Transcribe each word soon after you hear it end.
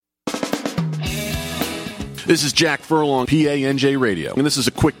This is Jack Furlong, PANJ Radio, and this is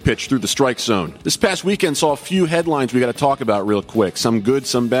a quick pitch through the strike zone. This past weekend saw a few headlines we got to talk about real quick. Some good,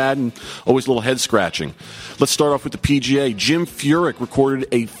 some bad, and always a little head-scratching. Let's start off with the PGA. Jim Furyk recorded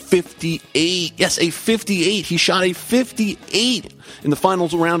a 58. Yes, a 58. He shot a 58 in the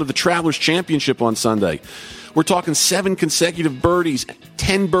finals round of the Travelers Championship on Sunday. We're talking 7 consecutive birdies,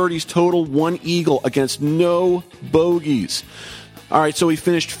 10 birdies total, 1 eagle against no bogeys. All right, so he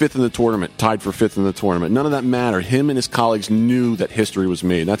finished 5th in the tournament, tied for 5th in the tournament. None of that mattered. Him and his colleagues knew that history was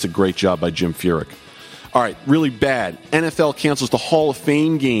made. That's a great job by Jim Furyk. All right, really bad. NFL cancels the Hall of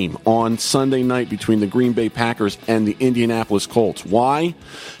Fame game on Sunday night between the Green Bay Packers and the Indianapolis Colts. Why?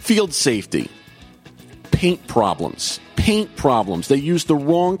 Field safety. Paint problems. They used the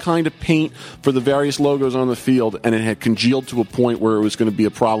wrong kind of paint for the various logos on the field, and it had congealed to a point where it was going to be a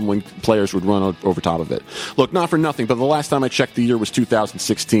problem when players would run over top of it. Look, not for nothing, but the last time I checked the year was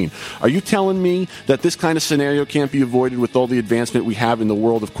 2016. Are you telling me that this kind of scenario can't be avoided with all the advancement we have in the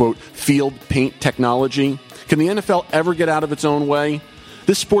world of, quote, field paint technology? Can the NFL ever get out of its own way?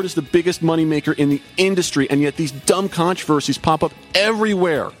 This sport is the biggest moneymaker in the industry, and yet these dumb controversies pop up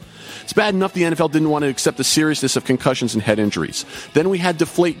everywhere. It's bad enough the NFL didn't want to accept the seriousness of concussions and head injuries. Then we had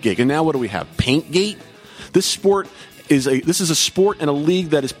Deflategate, and now what do we have? Paintgate? This is a sport and a league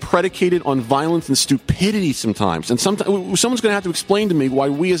that is predicated on violence and stupidity sometimes. And someone's going to have to explain to me why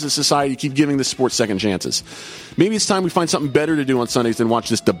we as a society keep giving this sport second chances. Maybe it's time we find something better to do on Sundays than watch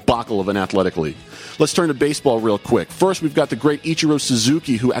this debacle of an athletic league. Let's turn to baseball real quick. First, we've got the great Ichiro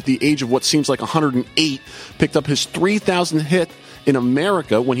Suzuki, who at the age of what seems like 108, picked up his 3,000th hit in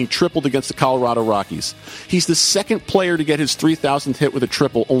America when he tripled against the Colorado Rockies. He's the second player to get his 3,000th hit with a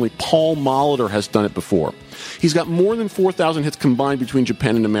triple. Only Paul Molitor has done it before. He's got more than 4,000 hits combined between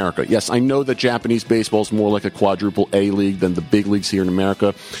Japan and America. Yes, I know that Japanese baseball is more like a quadruple A league than the big leagues here in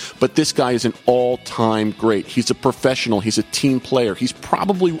America, but this guy is an all-time great. He's a professional. He's a team player. He's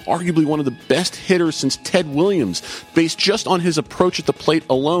probably, arguably, one of the best hitters since Ted Williams, based just on his approach at the plate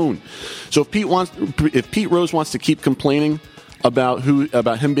alone. So if Pete Rose wants to keep complaining about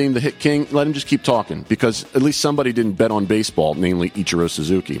him being the hit king, let him just keep talking, because at least somebody didn't bet on baseball, namely Ichiro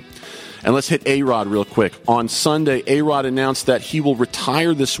Suzuki. And let's hit A-Rod real quick. On Sunday, A-Rod announced that he will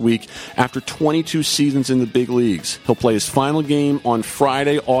retire this week after 22 seasons in the big leagues. He'll play his final game on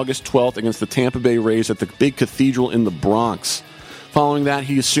Friday, August 12th against the Tampa Bay Rays at the Big Cathedral in the Bronx. Following that,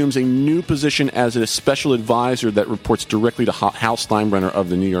 he assumes a new position as a special advisor that reports directly to Hal Steinbrenner of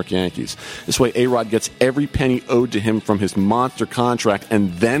the New York Yankees. This way, A-Rod gets every penny owed to him from his monster contract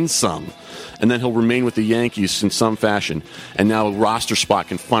and then some. And then he'll remain with the Yankees in some fashion. And now a roster spot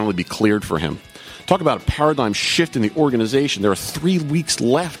can finally be cleared for him. Talk about a paradigm shift in the organization. There are 3 weeks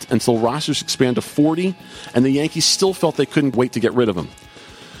left until rosters expand to 40, and the Yankees still felt they couldn't wait to get rid of him.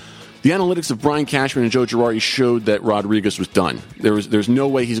 The analytics of Brian Cashman and Joe Girardi showed that Rodriguez was done. There's no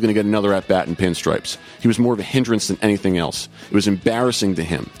way he's going to get another at-bat in pinstripes. He was more of a hindrance than anything else. It was embarrassing to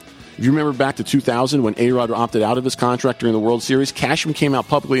him. If you remember back to 2000 when A-Rod opted out of his contract during the World Series, Cashman came out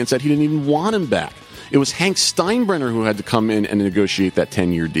publicly and said he didn't even want him back. It was Hank Steinbrenner who had to come in and negotiate that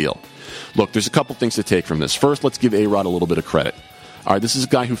 10-year deal. Look, there's a couple things to take from this. First, let's give A-Rod a little bit of credit. All right, this is a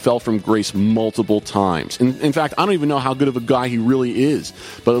guy who fell from grace multiple times. In fact, I don't even know how good of a guy he really is.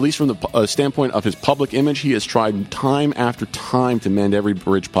 But at least from the standpoint of his public image, he has tried time after time to mend every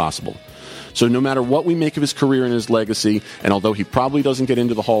bridge possible. So no matter what we make of his career and his legacy, and although he probably doesn't get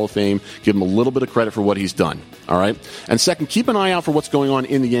into the Hall of Fame, give him a little bit of credit for what he's done. All right? And second, keep an eye out for what's going on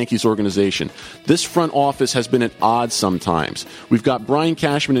in the Yankees organization. This front office has been at odds sometimes. We've got Brian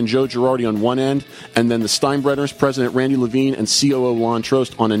Cashman and Joe Girardi on one end, and then the Steinbrenners, President Randy Levine, and COO Lon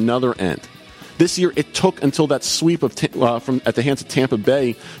Trost on another end. This year, it took until that sweep at the hands of Tampa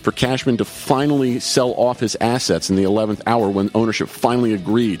Bay for Cashman to finally sell off his assets in the 11th hour when ownership finally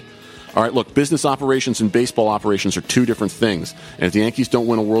agreed. All right, look, business operations and baseball operations are two different things. And if the Yankees don't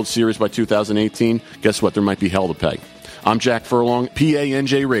win a World Series by 2018, guess what? There might be hell to pay. I'm Jack Furlong,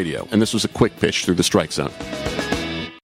 PANJ Radio, and this was a quick pitch through the strike zone.